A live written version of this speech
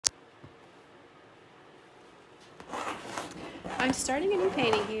I'm starting a new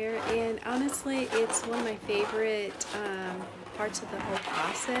painting here, and honestly, it's one of my favorite parts of the whole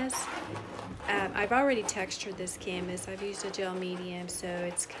process. I've already textured this canvas. I've used a gel medium, so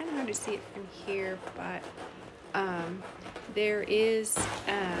it's kind of hard to see it from here, but there is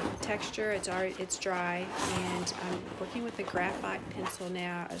texture. It's dry, and I'm working with a graphite pencil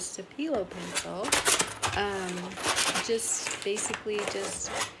now, a Stapilo pencil. Just basically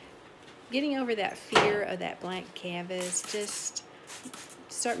just getting over that fear of that blank canvas. Just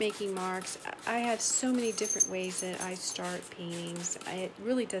start making marks. I have so many different ways that I start paintings. It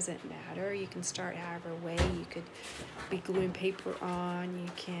really doesn't matter. You can start however way. You could be gluing paper on.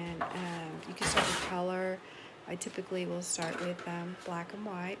 You can start with color. I typically will start with black and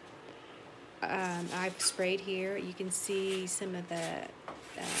white. I've sprayed here. You can see some of the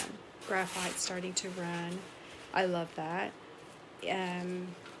graphite starting to run. I love that.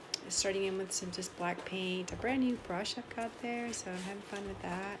 Starting in with some just black paint, a brand new brush I've got there, so I'm having fun with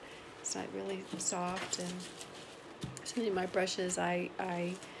that. It's not really soft, and some of my brushes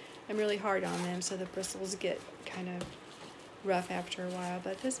I'm really hard on them, so the bristles get kind of rough after a while.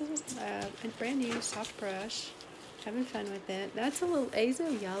 But this is a brand new soft brush. Having fun with it. That's a little azo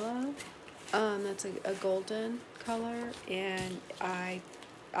yellow. That's a golden color, and I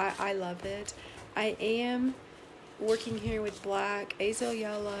love it. I am working here with black, azo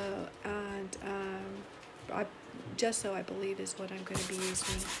yellow, and gesso, I believe, is what I'm going to be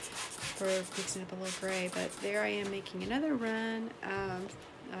using for mixing up a little gray. But there I am making another run.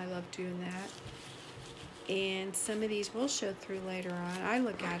 I love doing that. And some of these will show through later on. I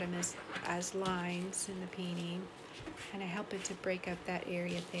look at them as lines in the painting, kind of help it to break up that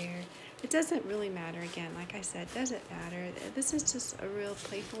area there. It doesn't really matter, again, like I said, doesn't matter. This is just a real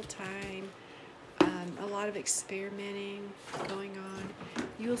playful time. A lot of experimenting going on.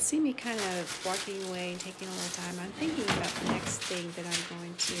 You'll see me kind of walking away and taking a little time. I'm thinking about the next thing that I'm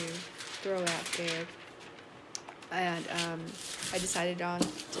going to throw out there. And I decided on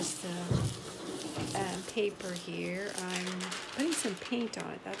just paper here. I'm putting some paint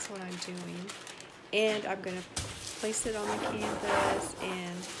on it. That's what I'm doing. And I'm going to place it on the canvas,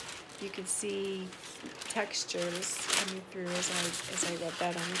 and you can see textures coming through as I rub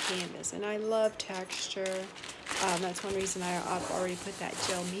that on the canvas. And I love texture. That's one reason I've already put that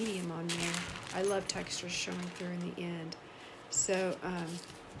gel medium on there. I love textures showing through in the end. So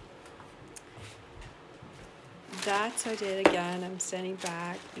that's what I did. Again, I'm standing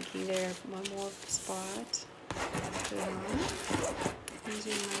back, thinking there one more spot. Put it on.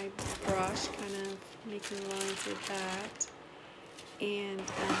 Using my brush, kind of making lines with that. And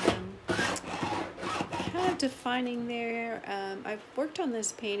kind of defining there. I've worked on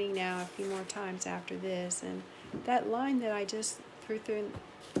this painting now a few more times after this, and that line that I just drew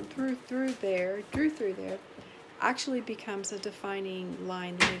through there actually becomes a defining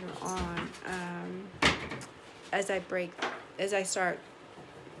line later on as I start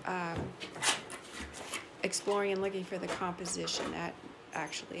exploring and looking for the composition. That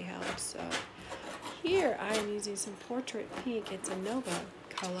actually helps. So here I am using some Portrait Pink. It's a Nova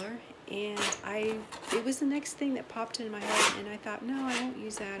color, and it was the next thing that popped into my head, and I thought, no, I won't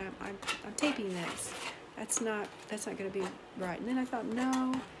use that. I'm taping this. That's not going to be right. And then I thought,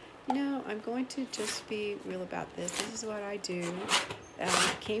 no, I'm going to just be real about this. This is what I do. It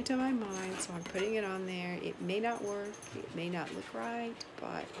came to my mind, so I'm putting it on there. It may not work. It may not look right,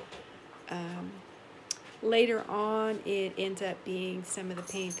 but later on, it ends up being some of the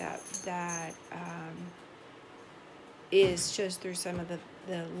paint that shows through some of the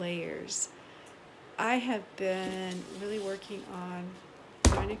layers. I have been really working on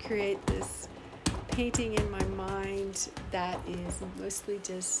trying to create this painting in my mind that is mostly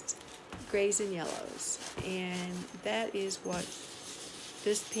just grays and yellows, and that is what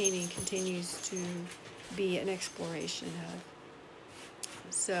this painting continues to be an exploration of.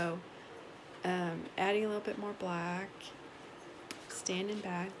 So adding a little bit more black, standing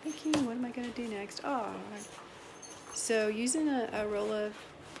back, thinking, what am I going to do next? So using a roll of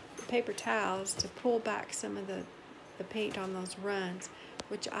paper towels to pull back some of the paint on those runs,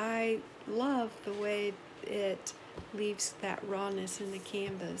 which I love the way it leaves that rawness in the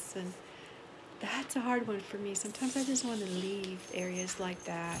canvas. And that's a hard one for me. Sometimes I just want to leave areas like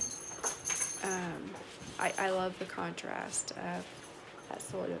that. I love the contrast of that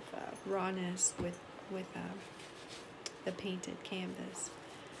sort of rawness with the painted canvas.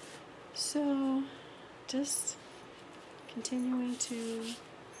 So just continuing to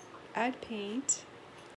add paint.